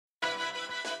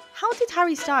How did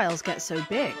Harry Styles get so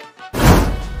big?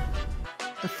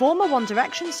 The former One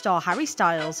Direction star Harry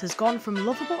Styles has gone from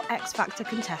lovable X Factor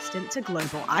contestant to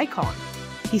global icon.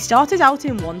 He started out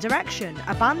in One Direction,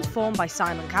 a band formed by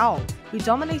Simon Cowell, who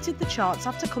dominated the charts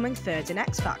after coming third in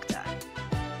X Factor.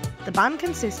 The band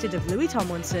consisted of Louis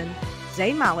Tomlinson,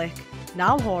 Zayn Malik,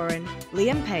 Niall Horan,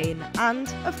 Liam Payne,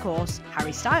 and, of course,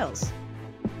 Harry Styles.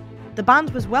 The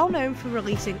band was well known for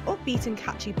releasing upbeat and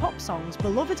catchy pop songs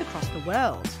beloved across the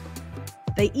world.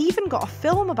 They even got a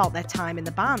film about their time in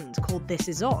the band called This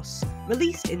Is Us,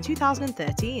 released in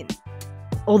 2013.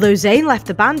 Although Zayn left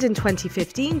the band in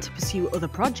 2015 to pursue other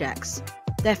projects,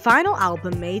 their final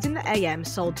album Made in the AM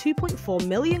sold 2.4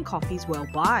 million copies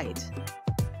worldwide.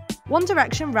 One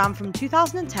Direction ran from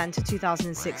 2010 to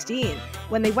 2016,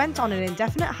 when they went on an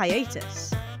indefinite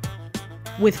hiatus.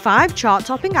 With 5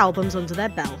 chart-topping albums under their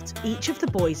belt, each of the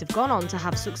boys have gone on to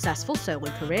have successful solo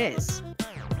careers.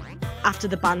 After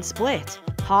the band split,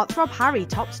 heartthrob Harry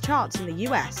topped charts in the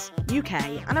US,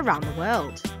 UK, and around the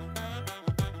world.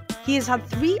 He has had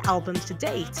 3 albums to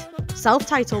date: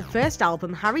 self-titled first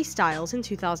album Harry Styles in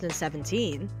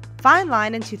 2017, Fine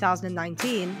Line in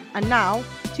 2019, and now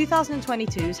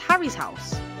 2022's Harry's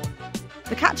House.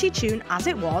 The catchy tune As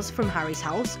It Was from Harry's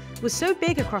House was so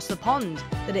big across the pond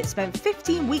that it spent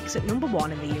 15 weeks at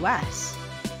 #1 in the US.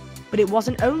 But it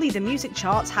wasn't only the music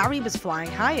charts Harry was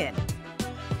flying high in.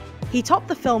 He topped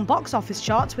the film box office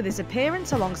charts with his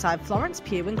appearance alongside Florence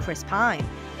Pugh and Chris Pine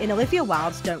in Olivia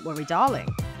Wilde's Don't Worry Darling.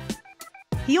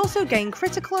 He also gained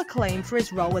critical acclaim for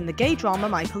his role in the gay drama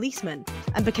My Policeman,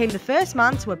 and became the first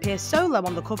man to appear solo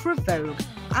on the cover of Vogue,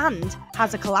 and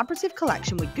has a collaborative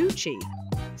collection with Gucci.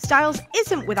 Styles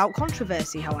isn't without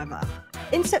controversy, however.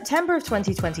 In September of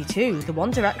 2022, the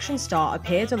One Direction star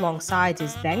appeared alongside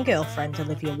his then-girlfriend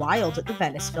Olivia Wilde at the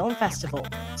Venice Film Festival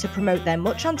to promote their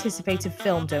much-anticipated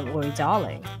film Don't Worry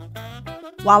Darling.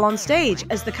 While on stage,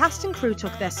 as the cast and crew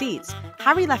took their seats,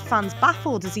 Harry left fans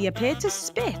baffled as he appeared to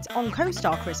spit on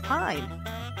co-star Chris Pine.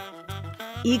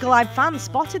 Eagle-eyed fans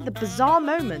spotted the bizarre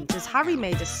moment as Harry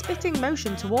made a spitting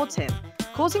motion towards him,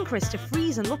 causing Chris to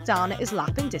freeze and look down at his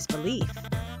lap in disbelief.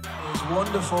 It was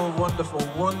wonderful, wonderful,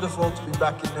 wonderful to be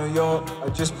back in New York. I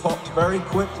just popped very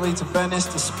quickly to Venice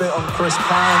to spit on Chris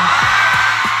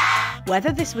Pine.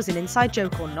 Whether this was an inside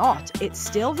joke or not, it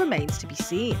still remains to be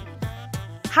seen.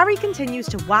 Harry continues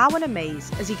to wow and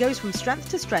amaze as he goes from strength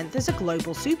to strength as a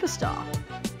global superstar.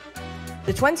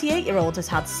 The 28-year-old has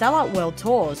had sell-out world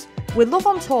tours, with Love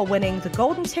on Tour winning the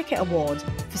Golden Ticket Award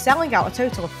for selling out a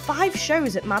total of 5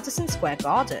 shows at Madison Square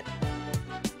Garden.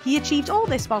 He achieved all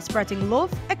this while spreading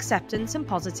love, acceptance, and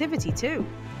positivity too.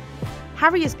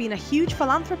 Harry has been a huge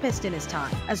philanthropist in his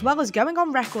time, as well as going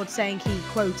on record saying he,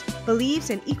 quote, believes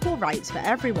in equal rights for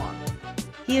everyone.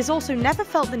 He has also never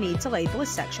felt the need to label his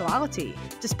sexuality,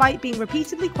 despite being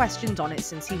repeatedly questioned on it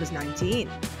since he was 19.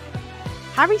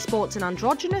 Harry sports an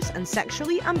androgynous and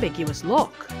sexually ambiguous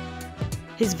look.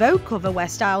 His Vogue cover, where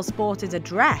Styles sported a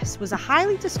dress, was a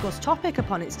highly discussed topic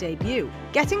upon its debut,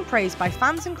 getting praised by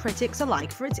fans and critics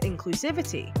alike for its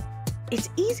inclusivity. It's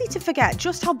easy to forget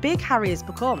just how big Harry has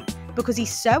become, because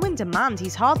he's so in demand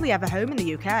he's hardly ever home in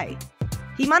the UK.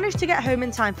 He managed to get home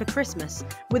in time for Christmas,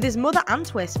 with his mother Anne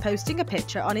Twist posting a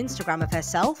picture on Instagram of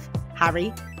herself,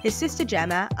 Harry, his sister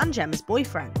Gemma, and Gemma's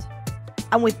boyfriend.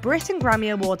 And with Brit and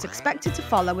Grammy Awards expected to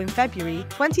follow in February,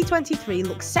 2023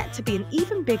 looks set to be an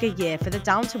even bigger year for the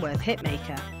down-to-earth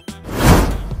hitmaker.